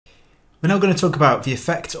We're now going to talk about the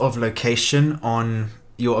effect of location on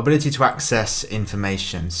your ability to access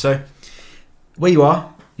information. So where you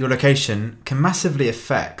are, your location can massively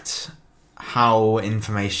affect how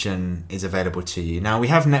information is available to you. Now we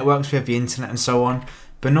have networks, we have the internet and so on,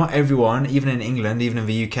 but not everyone, even in England, even in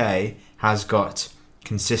the UK, has got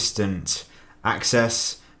consistent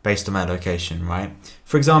access based on their location, right?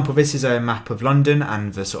 For example, this is a map of London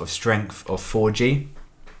and the sort of strength of 4G.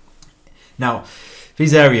 Now,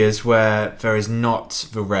 these areas where there is not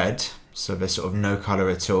the red, so there's sort of no colour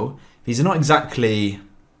at all, these are not exactly,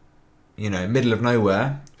 middle of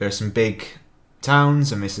nowhere. There are some big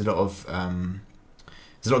towns and there's a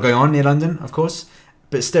lot going on near London, of course,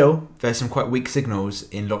 but still there's some quite weak signals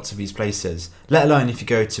in lots of these places, let alone if you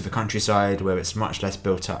go to the countryside where it's much less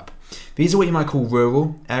built up. These are what you might call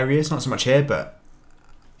rural areas, not so much here, but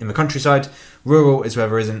in the countryside, rural is where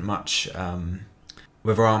there isn't much,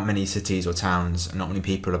 where there aren't many cities or towns and not many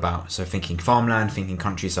people about. So thinking farmland, thinking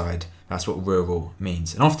countryside, that's what rural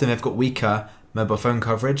means. And often they've got weaker mobile phone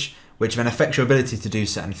coverage, which then affects your ability to do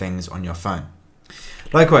certain things on your phone.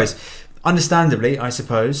 Likewise, understandably, I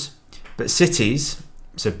suppose, but cities,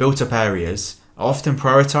 so built up areas, are often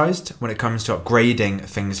prioritised when it comes to upgrading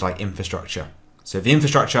things like infrastructure. So the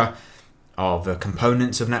infrastructure are the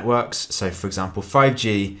components of networks. So for example,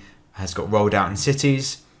 5G has got rolled out in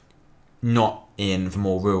cities, not in the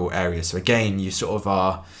more rural areas. So again, you sort of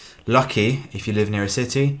are lucky if you live near a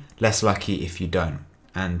city, less lucky if you don't.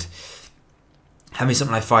 And having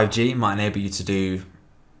something like 5G might enable you to do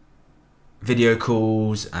video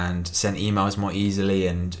calls and send emails more easily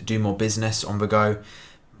and do more business on the go.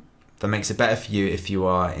 That makes it better for you if you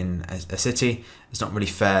are in a city. It's not really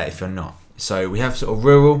fair if you're not. So we have sort of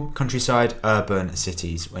rural, countryside, urban,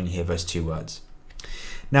 cities when you hear those two words.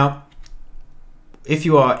 Now, if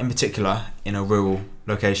you are in particular in a rural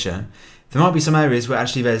location, there might be some areas where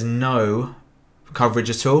actually there's no coverage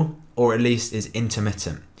at all, or at least is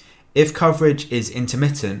intermittent. If coverage is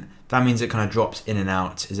intermittent, that means it kind of drops in and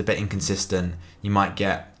out, is a bit inconsistent. You might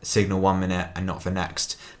get signal 1 minute and not the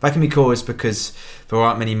next. That can be caused because there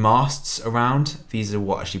aren't many masts around. These are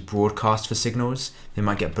what actually broadcast for signals. They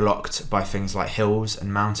might get blocked by things like hills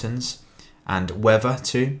and mountains and weather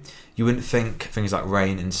too. You wouldn't think things like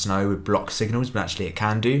rain and snow would block signals, but actually it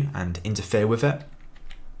can do and interfere with it.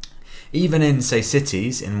 Even in, say,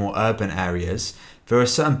 cities, in more urban areas, there are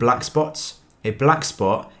certain black spots. A black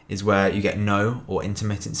spot is where you get no or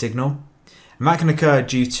intermittent signal. And that can occur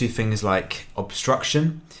due to things like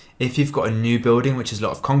obstruction. If you've got a new building which has a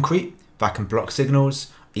lot of concrete, that can block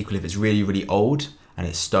signals. Equally, if it's really, really old and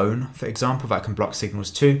it's stone, for example, that can block signals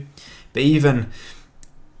too. But even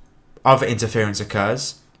other interference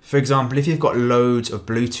occurs. For example, if you've got loads of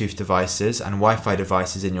Bluetooth devices and Wi-Fi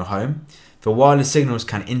devices in your home, the wireless signals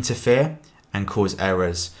can interfere and cause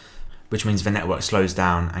errors, which means the network slows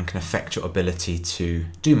down and can affect your ability to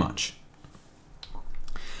do much.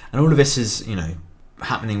 And all of this is,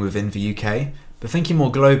 happening within the UK, but thinking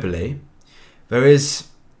more globally, there is,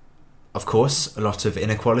 of course, a lot of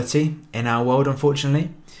inequality in our world, unfortunately,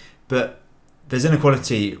 but there's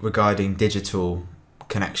inequality regarding digital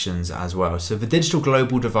connections as well. So the digital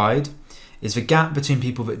global divide is the gap between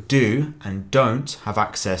people that do and don't have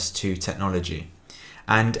access to technology.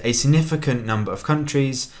 And a significant number of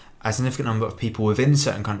countries, a significant number of people within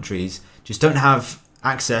certain countries just don't have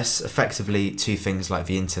access effectively to things like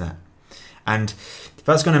the internet. And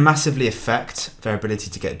that's going to massively affect their ability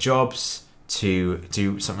to get jobs, to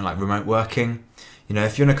do something like remote working.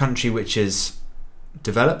 If you're in a country which is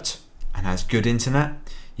developed and has good internet,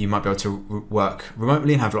 you might be able to work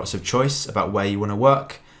remotely and have lots of choice about where you want to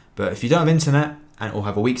work. But if you don't have internet or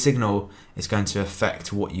have a weak signal, it's going to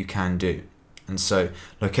affect what you can do. And so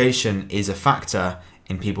location is a factor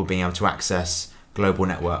in people being able to access global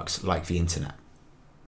networks like the internet.